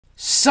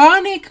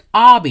Sonic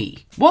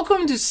Obby.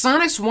 Welcome to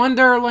Sonic's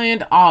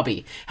Wonderland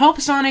Obby.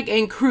 Help Sonic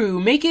and crew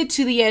make it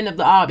to the end of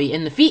the Obby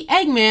and defeat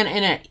Eggman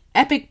in an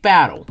epic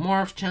battle.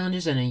 More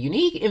challenges in a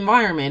unique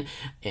environment.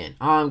 And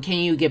can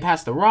you get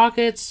past the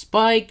rockets,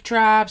 spike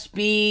traps,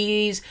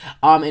 bees,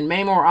 and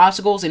many more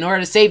obstacles in order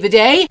to save the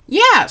day?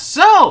 Yeah,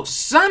 so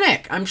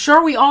Sonic. I'm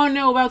sure we all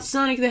know about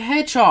Sonic the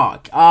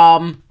Hedgehog.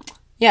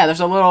 Yeah, there's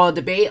a little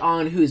debate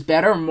on who's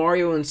better,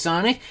 Mario and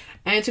Sonic.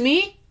 And to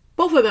me,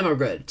 both of them are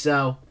good,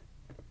 so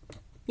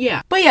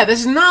yeah. But yeah, this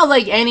is not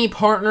like any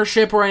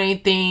partnership or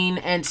anything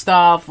and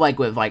stuff like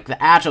with like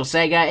the actual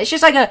Sega. It's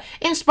just like a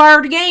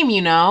inspired game,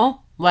 you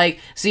know? Like,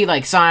 see,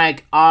 like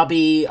Sonic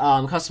Obby,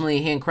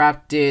 customly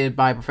handcrafted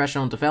by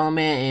professional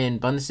development and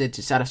bundled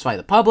to satisfy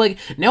the public.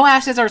 No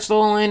assets are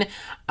stolen,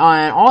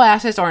 and all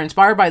assets are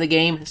inspired by the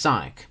game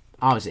Sonic.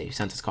 Obviously,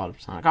 since it's called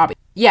Sonic Obby.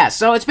 Yeah,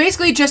 so it's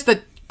basically just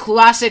the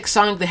classic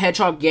Sonic the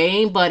Hedgehog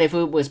game, but if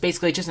it was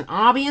basically just an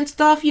obby and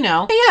stuff, you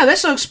know. Yeah,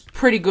 this looks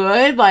pretty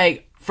good,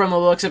 like, from the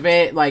looks of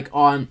it, like,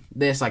 on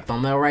this, like,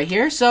 thumbnail right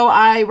here. So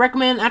I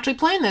recommend actually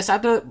playing this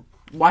after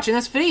watching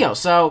this video.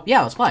 So,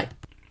 yeah, let's play.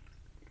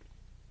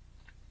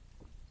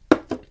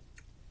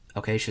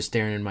 Okay, she's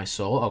staring in my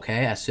soul.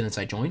 Okay, as soon as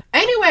I join.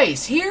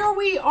 Anyways, here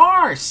we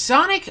are,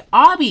 Sonic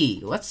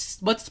Obby.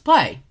 Let's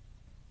play.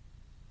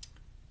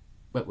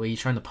 Wait, were you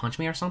trying to punch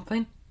me or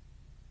something?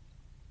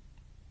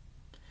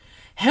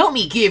 Help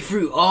me get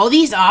through all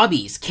these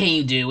obbies. Can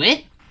you do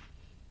it?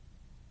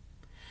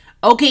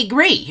 Okay,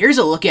 great. Here's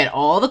a look at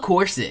all the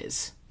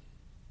courses.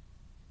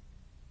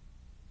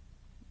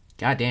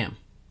 God damn.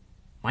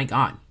 My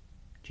God.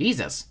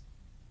 Jesus.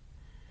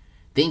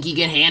 Think you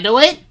can handle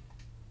it?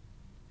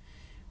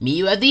 Meet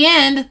you at the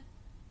end.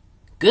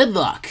 Good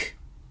luck.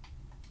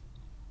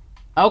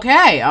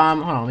 Okay,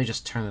 hold on. Let me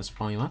just turn this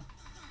volume up.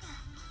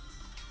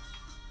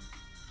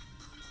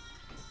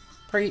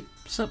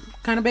 Some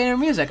kind of banner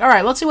music.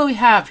 Alright, let's see what we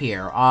have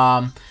here.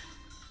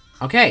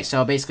 Okay,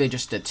 so basically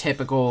just a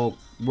typical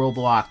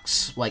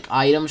Roblox, like,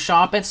 item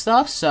shop and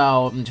stuff,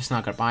 so I'm just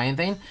not gonna buy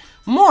anything.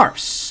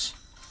 Morphs!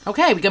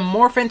 Okay, we can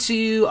morph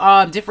into,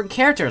 different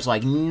characters,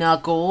 like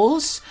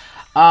Knuckles,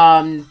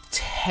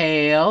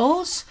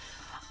 Tails,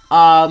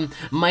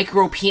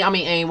 Micro P,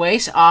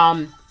 anyways,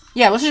 yeah,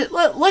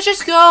 let's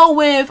just go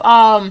with,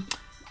 I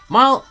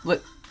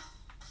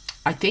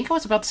think I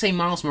was about to say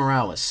Miles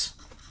Morales.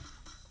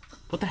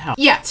 What the hell?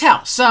 Yeah,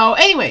 Tails. So,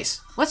 anyways,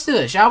 let's do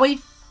this, shall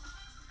we?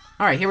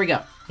 Alright, here we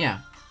go. Yeah.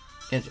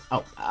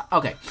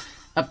 Okay.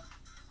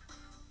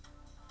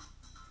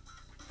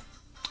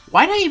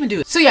 Why did I even do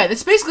this? So yeah,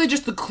 it's basically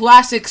just the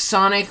classic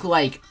Sonic,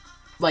 like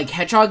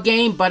Hedgehog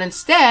game, but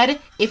instead,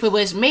 if it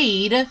was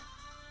made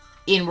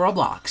in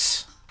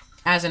Roblox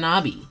as an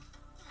obby.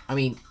 I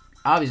mean,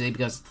 obviously,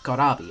 because it's called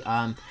obby.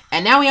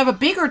 And now we have a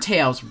bigger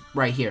Tails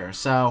right here,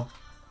 so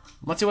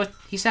let's see what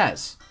he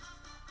says.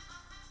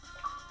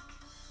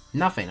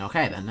 Nothing.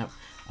 Okay, then. No.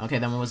 Okay,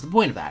 then what was the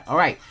point of that?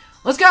 Alright,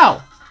 let's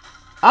go!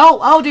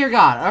 Oh, dear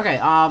God. Okay,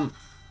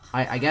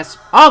 I guess...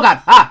 Oh,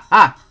 God!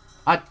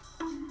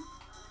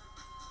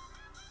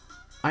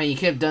 I mean, you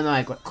could have done,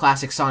 like, a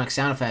classic Sonic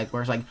sound effect,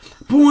 where it's like,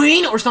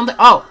 boing, or something.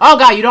 Oh,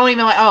 God, you don't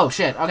even, like... Oh,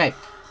 shit, okay.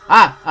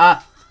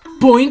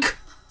 Boink!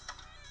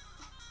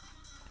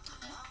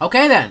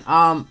 Okay, then,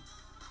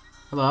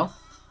 hello?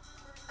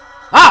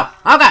 Oh,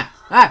 God!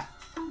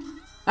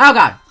 Oh,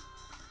 God!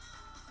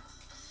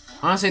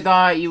 Honestly,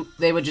 thought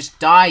they would just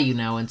die, you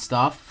know, and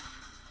stuff.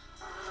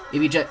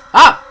 If you just...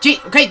 Oh! Gee!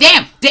 Okay,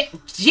 damn!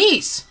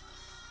 Jeez!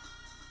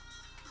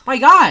 My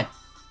God!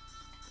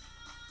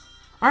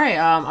 Alright,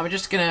 I'm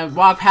just gonna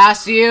walk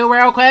past you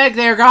real quick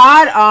there,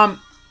 God.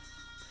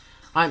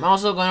 I'm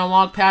also gonna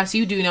walk past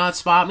you. Do not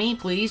spot me.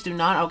 Please, do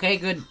not. Okay,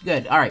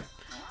 good. Alright.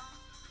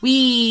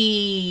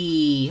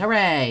 Whee!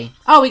 Hooray!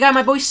 Oh, we got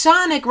my boy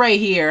Sonic right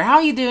here.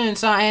 How you doing,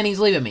 Sonic? And he's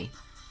leaving me.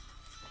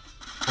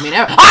 I mean,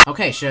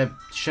 okay,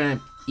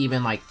 shouldn't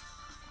even, like,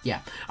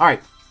 yeah.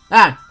 Alright.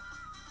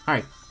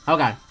 Alright. Oh,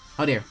 God.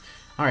 Oh, dear.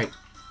 Alright.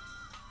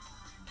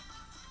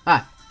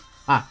 Okay.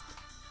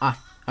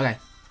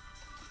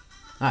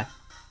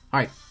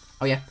 Alright.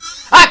 Oh, yeah.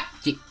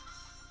 Gee.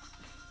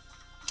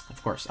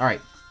 Of course.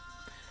 Alright.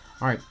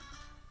 Alright.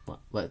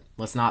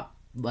 Let's not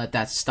let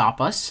that stop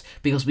us,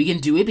 because we can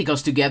do it,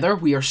 because together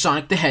we are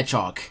Sonic the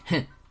Hedgehog.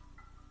 I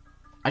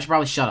should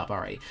probably shut up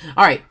already.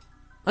 Alright.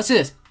 Let's do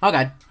this. Oh,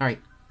 God. Alright.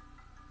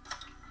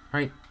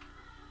 Alright.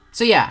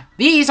 So yeah,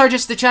 these are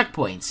just the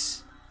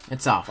checkpoints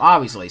itself,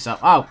 obviously. So,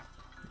 oh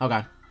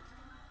God.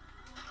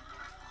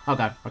 Oh,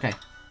 God, okay.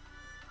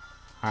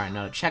 Alright,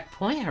 another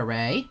checkpoint,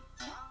 hooray.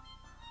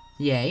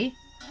 Yay.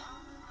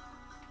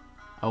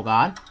 Oh,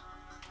 God.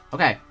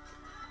 Okay.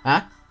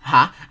 I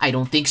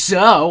don't think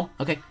so.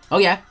 Okay, oh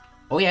yeah,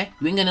 you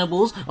ain't gonna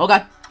bulls. Oh,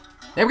 God.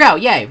 There we go,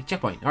 yay,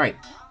 checkpoint, alright.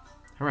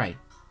 Alright.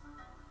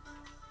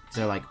 Is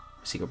there, like,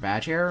 a secret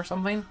badge here or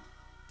something?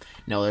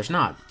 No, there's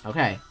not,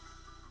 okay.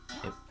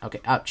 Okay,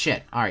 oh,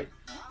 shit, alright.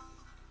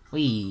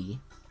 Whee.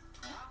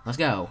 Let's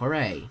go,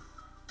 hooray.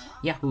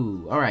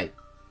 Yahoo, alright.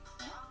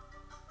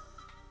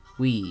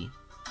 Whee.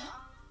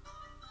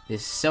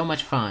 This is so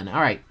much fun,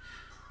 alright.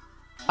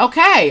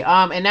 Okay,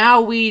 and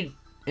now we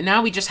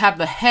just have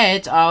the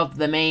heads of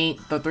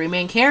the three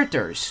main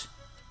characters.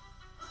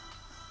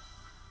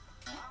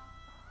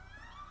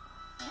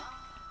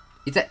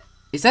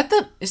 Is that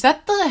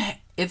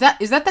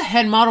the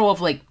head model of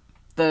like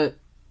the?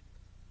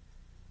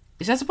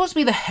 Is that supposed to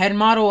be the head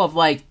model of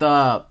like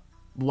the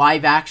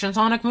live action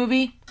Sonic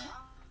movie?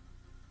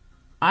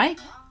 I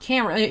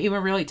can't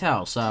even really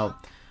tell. So,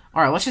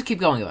 all right, let's just keep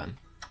going then.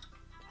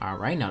 All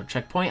right, now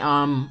checkpoint.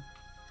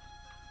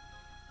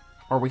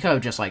 Or we could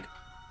have just like,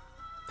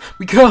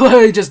 we could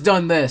have just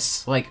done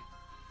this. Like,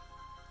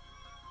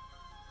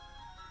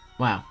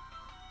 wow.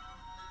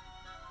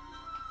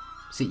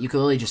 See, you could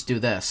literally just do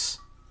this.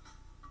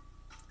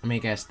 I mean,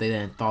 I guess they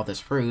didn't thought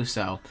this through,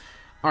 so.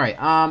 Alright,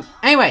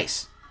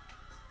 anyways.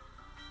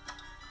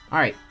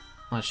 Alright,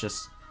 let's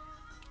just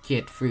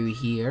get through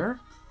here.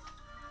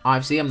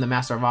 Obviously, I'm the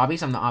master of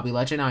obbies. I'm the obby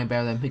legend. I'm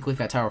better than Pickle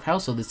at Tower of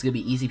Hell, so this is gonna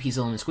be easy peasy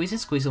lemon squeezing.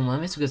 Squeeze some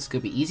lemons because it's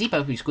gonna be easy,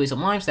 but if we squeeze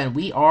some limes, then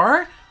we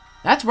are...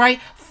 That's right,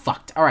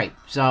 fucked. Alright,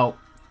 so,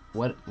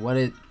 what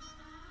is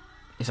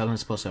something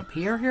supposed to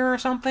appear here or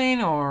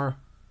something, or...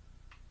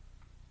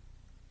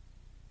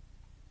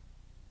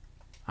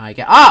 I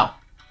get... Oh!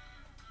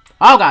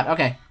 Oh god,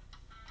 okay.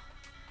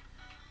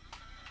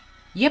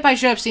 Yep, I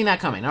should have seen that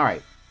coming.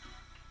 Alright.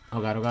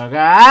 Oh god, oh god, oh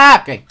god.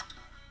 Ah! Okay.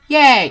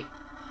 Yay!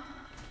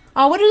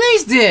 Oh, what do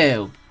these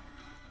do?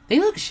 They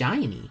look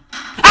shiny.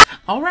 Ah!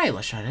 Alright,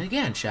 let's try it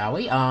again, shall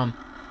we? Ah!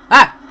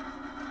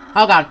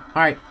 Oh god,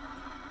 alright.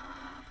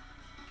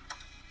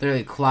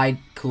 They're like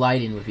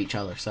colliding with each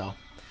other, so.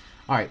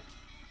 Alright.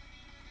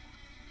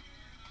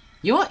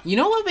 You know what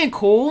would have been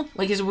cool?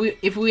 Like,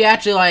 if we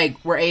actually,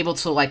 like, were able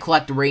to, like,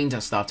 collect rings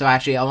and stuff to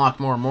actually unlock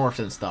more morphs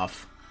and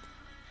stuff.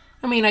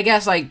 I mean, I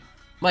guess, like,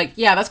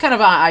 yeah, that's kind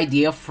of an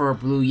idea for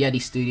Blue Yeti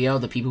Studio,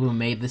 the people who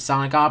made the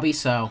Sonic obby,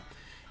 so...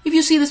 If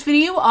you see this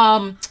video,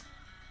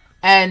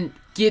 and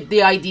get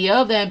the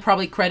idea, then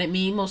probably credit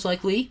me, most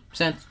likely,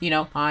 since, you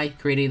know, I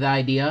created the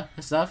idea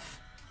and stuff.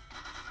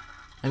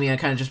 I mean, I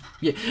kind of just...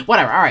 Yeah,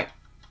 whatever, alright.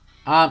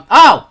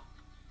 Oh!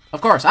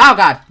 Of course, oh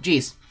god,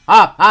 jeez.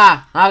 Oh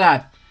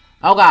god.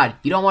 Oh god,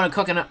 you don't want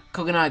a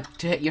coconut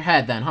to hit your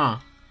head then, huh?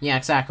 Yeah,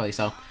 exactly,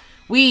 so...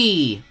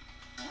 Whee!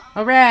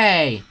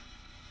 Hooray!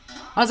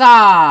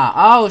 Huzzah!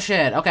 Oh,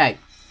 shit, okay.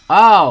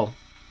 Oh!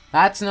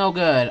 That's no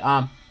good,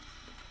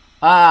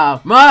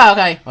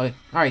 okay,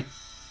 alright.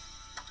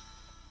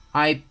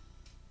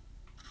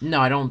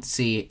 No, I don't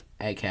see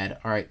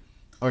Egghead, alright.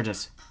 Or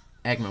just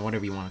Eggman,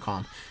 whatever you want to call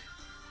him.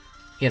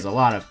 He has a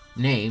lot of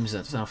names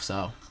and stuff,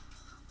 so...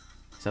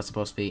 Is that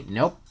supposed to be...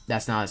 Nope,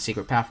 that's not a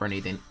secret path or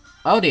anything.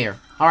 Oh dear.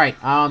 Alright,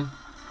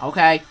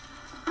 okay.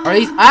 Are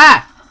these...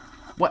 Ah!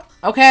 What?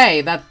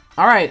 Okay, that...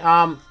 Alright,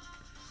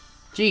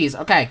 jeez,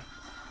 okay.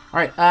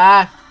 Alright,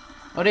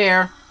 oh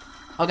dear.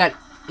 Oh god,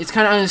 it's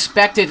kind of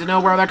unexpected to know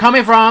where they're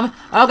coming from.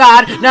 Oh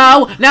god,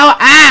 no,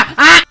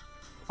 ah!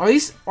 Are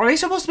these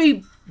supposed to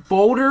be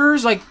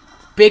boulders, like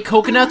big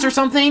coconuts or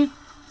something?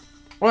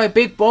 Or like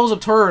big bowls of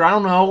turd, I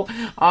don't know.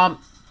 Can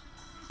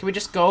we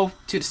just go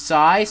to the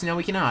sides? No,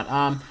 we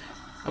cannot.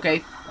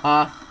 Okay,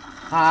 ow,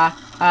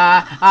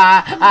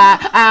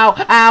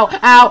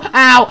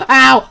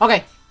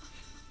 okay.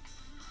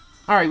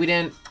 Alright, we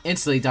didn't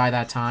instantly die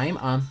that time,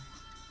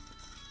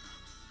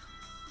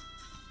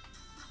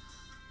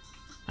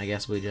 I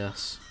guess we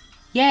just...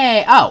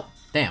 Yay! Oh!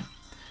 Damn.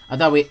 I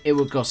thought it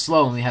would go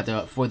slow and we had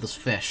to avoid those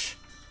fish.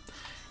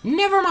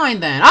 Never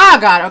mind then. Ah,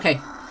 god, okay.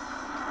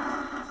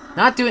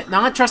 Not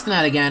trusting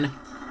that again.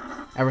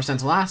 Ever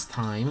since last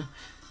time.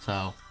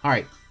 So,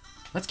 alright.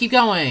 Let's keep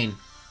going.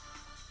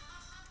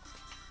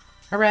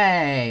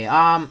 Hooray!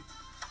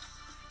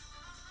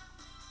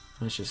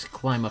 Let's just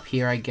climb up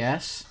here, I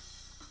guess.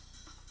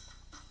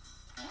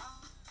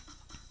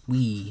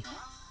 Wee.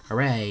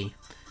 Hooray.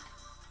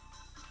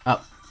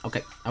 Oh,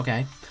 okay,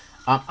 okay.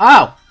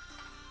 Oh!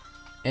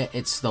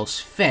 It's those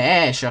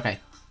fish, okay.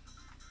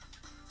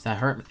 Does that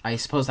hurt me? I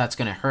suppose that's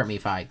gonna hurt me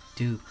if I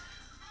do,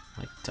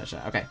 like, touch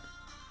that. Okay.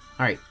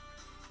 Alright.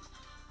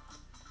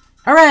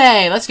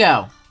 Hooray! Let's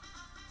go!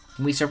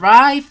 We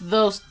survived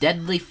those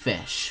deadly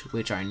fish,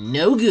 which are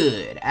no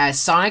good,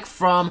 as Sonic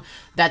from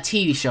that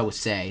TV show would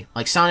say.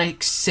 Like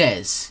Sonic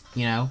says,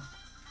 you know?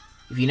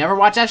 If you never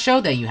watched that show,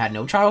 then you had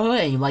no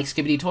childhood, and you like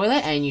Skibidi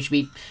Toilet, and you should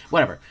be...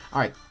 Whatever.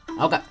 Alright.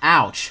 Oh god.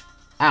 Ouch.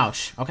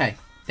 Ouch. Okay.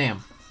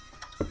 Damn.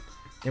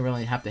 They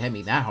really have to hit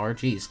me that hard.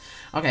 Jeez.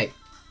 Okay.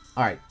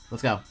 Alright.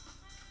 Let's go.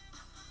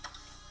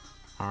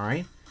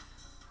 Alright.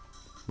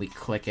 We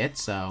click it,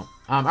 so...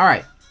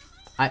 alright.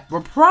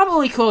 We're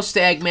probably close to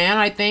Eggman,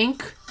 I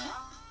think.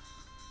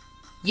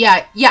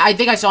 Yeah, I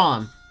think I saw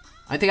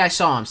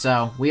him.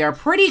 So we are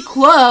pretty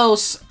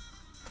close.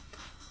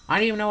 I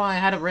didn't even know I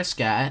had a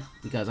risk at,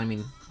 because, I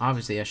mean,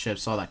 obviously I should have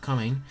saw that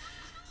coming.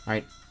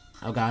 Alright.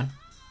 Oh god.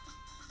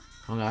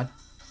 Oh god.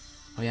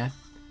 Oh yeah.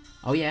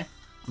 Oh yeah.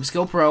 I'm a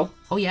skill pro.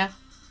 Oh yeah.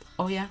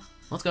 Oh yeah.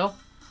 Let's go.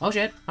 Oh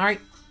shit.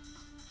 Alright.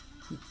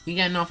 You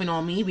got nothing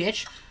on me,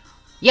 bitch.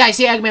 Yeah, I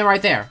see Eggman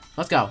right there.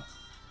 Let's go.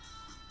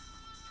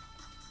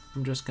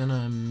 I'm just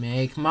gonna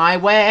make my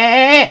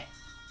way.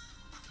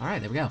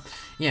 Alright, there we go.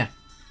 Yeah.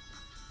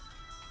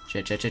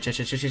 Shit.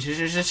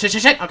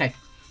 Okay.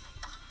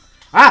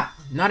 Ah!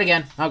 Not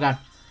again. Oh god.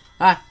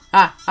 Ouch!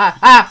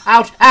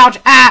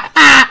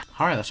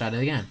 Alright, let's try it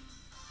again.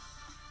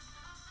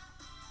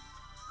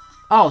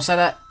 Oh, so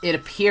that it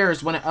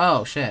appears when it...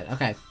 Oh, shit.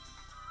 Okay.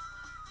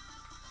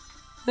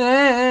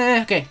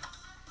 Okay.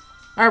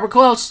 Alright, we're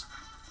close.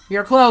 We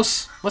are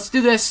close. Let's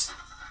do this.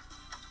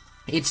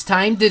 It's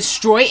time to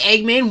destroy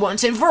Eggman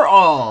once and for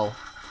all.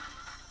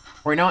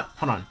 Or you know what?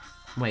 Hold on.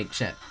 Wait,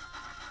 shit.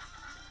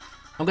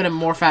 I'm gonna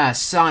morph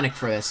as Sonic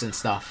for this and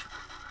stuff.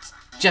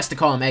 Just to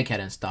call him Egghead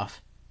and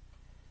stuff.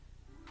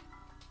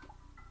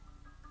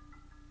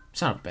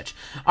 Son of a bitch.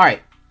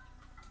 Alright.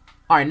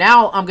 Alright,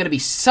 now I'm gonna be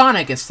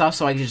Sonic and stuff,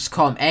 so I can just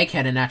call him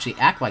Egghead and actually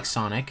act like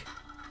Sonic.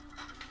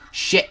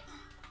 Shit.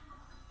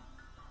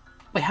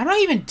 Wait, how did I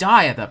even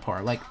die at that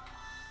part? Like...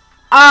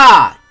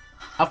 Ah!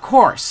 Of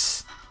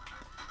course.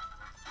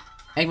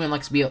 Eggman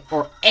likes to be a...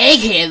 Or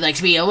Egghead likes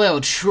to be a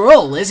little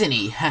troll, isn't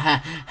he? Ha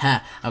ha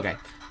ha. Okay.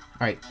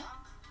 Alright.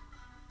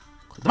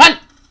 Click the button!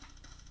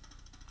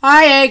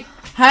 Hi,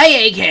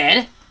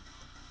 Egghead!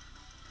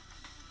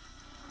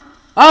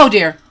 Oh,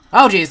 dear.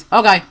 Oh, jeez.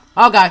 Okay.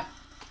 Okay.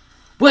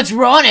 What's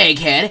wrong,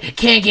 Egghead?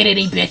 Can't get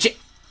any bitch...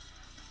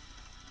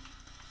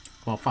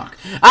 Well, fuck.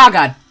 Oh,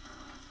 God.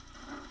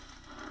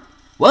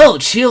 Whoa,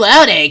 chill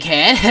out,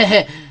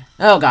 Egghead.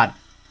 Oh, God.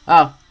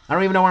 Oh, I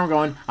don't even know where I'm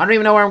going. I don't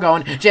even know where I'm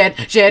going. Shit.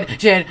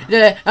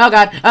 Oh,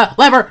 God.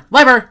 Lever.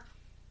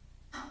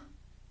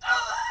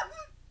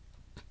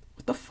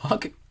 What the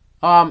fuck?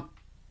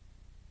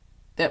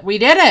 We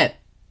did it.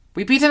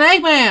 We beat an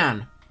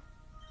Eggman.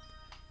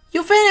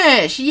 You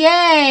finished.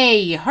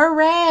 Yay.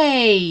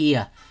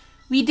 Hooray.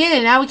 We did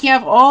it. Now we can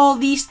have all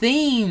these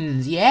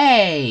things.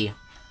 Yay.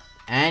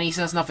 And he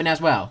says nothing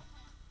as well.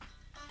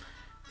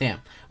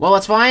 Damn. Well,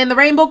 let's fly in the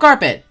rainbow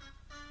carpet.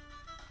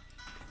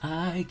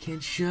 I can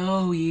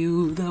show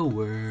you the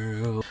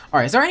world.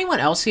 Alright, is there anyone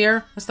else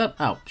here?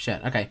 Oh,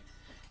 shit. Okay.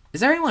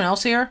 Is there anyone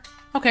else here?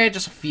 Okay,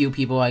 just a few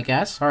people, I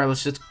guess. Alright,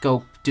 let's just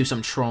go do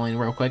some trolling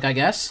real quick, I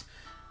guess.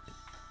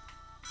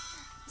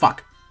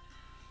 Fuck.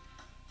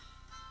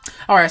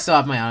 Alright, I still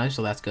have my items,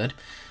 so that's good.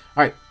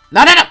 Alright.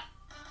 No!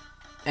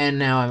 And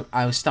now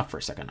I was stuck for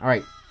a second.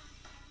 Alright.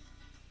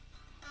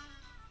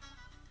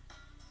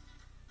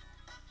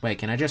 Wait,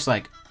 can I just,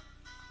 like...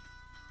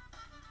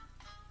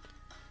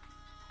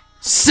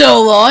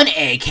 So long,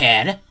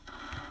 Egghead!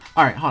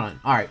 Alright, hold on.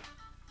 Alright.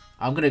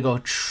 I'm gonna go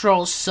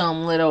troll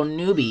some little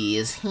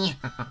newbies.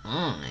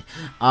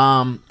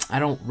 I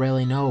don't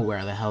really know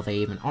where the hell they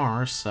even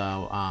are,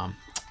 so,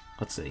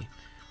 let's see.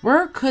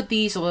 Where could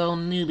these little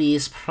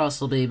newbies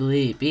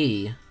possibly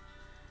be?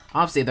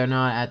 Obviously, they're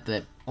not at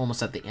the...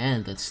 almost at the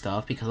end and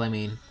stuff, because, I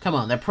mean, come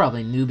on, they're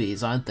probably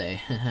newbies, aren't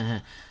they?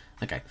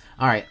 Okay.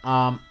 Alright,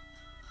 no,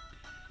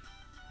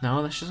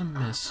 that's just a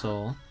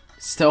missile.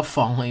 Still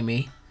following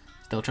me.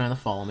 Still trying to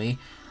follow me.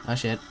 Oh,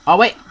 shit. Oh,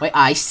 wait,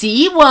 I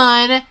see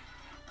one!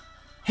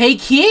 Hey,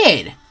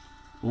 kid!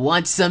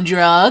 Want some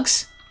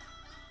drugs?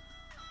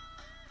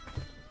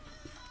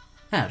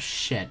 Oh,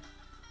 shit.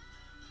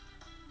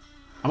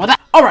 How about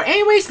that? Alright,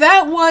 anyways,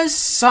 that was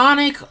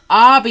Sonic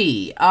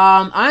Obby.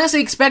 I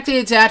honestly expected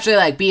it to actually,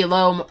 like, be a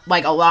little,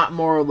 like, a lot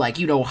more, like,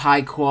 you know,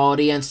 high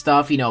quality and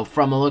stuff, you know,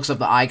 from the looks of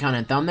the icon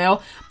and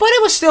thumbnail. But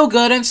it was still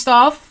good and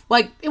stuff.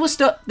 Like, it was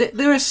still,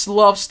 there was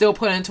love still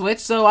put into it,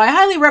 so I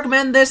highly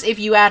recommend this if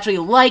you actually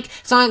like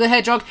Sonic the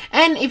Hedgehog,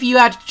 and if you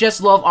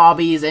just love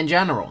Obbies in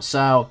general.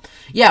 So,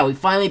 yeah, we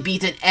finally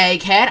beat an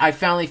Egghead. I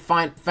finally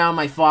found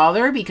my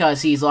father,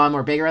 because he's a lot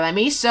more bigger than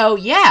me, so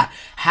yeah,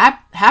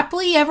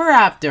 happily ever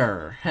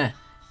after.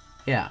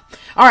 Yeah.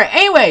 Alright,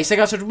 anyways, thank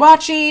you guys for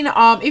watching.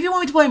 If you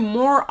want me to play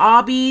more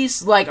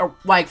Obbies, like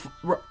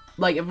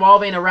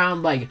evolving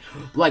around, like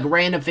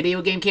random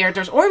video game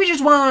characters, or if you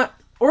just want...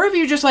 Or if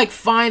you just, like,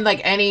 find, like,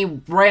 any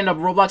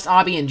random Roblox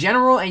obby in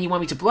general and you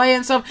want me to play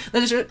and stuff,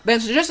 then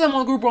suggest them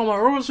on the group or on my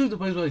Roblox group, the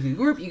PuggyPugsonYT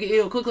group. You can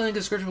either click the link in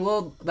the description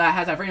below that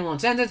has that free one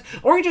sentence,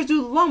 or you just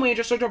do the long way and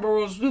just search up our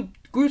Roblox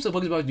groups, the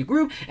PuggyPugsonYT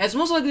group, and it's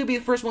most likely to be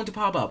the first one to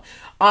pop up.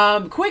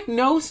 Quick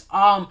notes,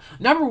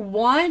 number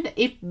one,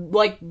 if,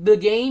 like, the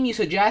game you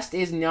suggest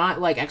is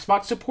not, like,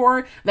 Xbox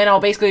support, then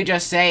I'll basically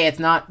just say it's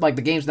not, like,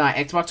 the game's not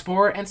Xbox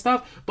support and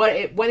stuff, but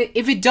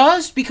if it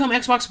does become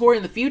Xbox support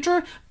in the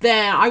future,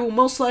 then I will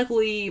most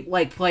likely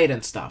like play it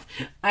and stuff.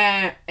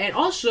 And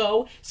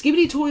also,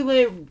 Skibidi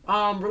Toilet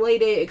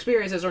related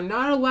experiences are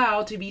not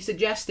allowed to be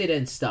suggested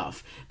and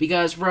stuff,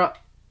 because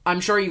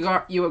I'm sure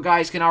you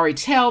guys can already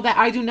tell that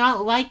I do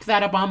not like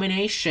that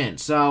abomination.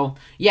 So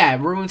yeah,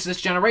 it ruins this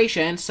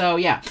generation. So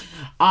yeah,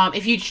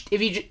 if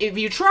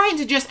you try and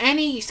suggest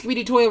any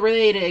Skibidi Toilet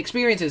related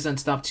experiences and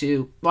stuff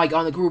to, like,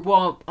 on the group,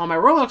 on my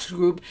Roblox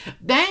group,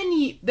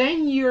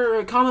 then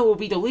your comment will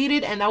be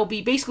deleted, and that will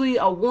be basically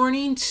a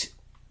warning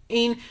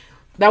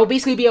that will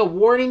basically be a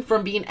warning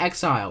from being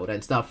exiled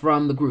and stuff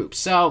from the group.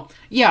 So,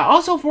 yeah.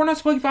 Also,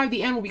 Fortnite 25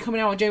 The End will be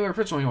coming out on January 1st,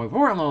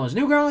 2024, along with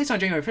new girl release on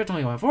January 5th,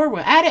 2024,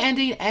 with added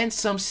ending and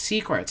some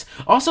secrets.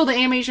 Also, the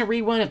animation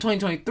rewind of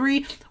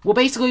 2023 will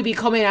basically be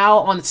coming out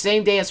on the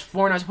same day as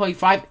Fortnite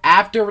 25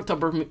 after the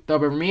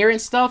premiere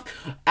and stuff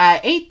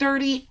at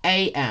 8:30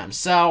 a.m.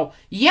 So,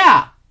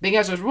 yeah. Thank you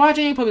guys so much for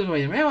watching. Please,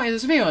 and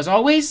this video, as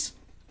always,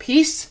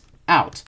 peace out.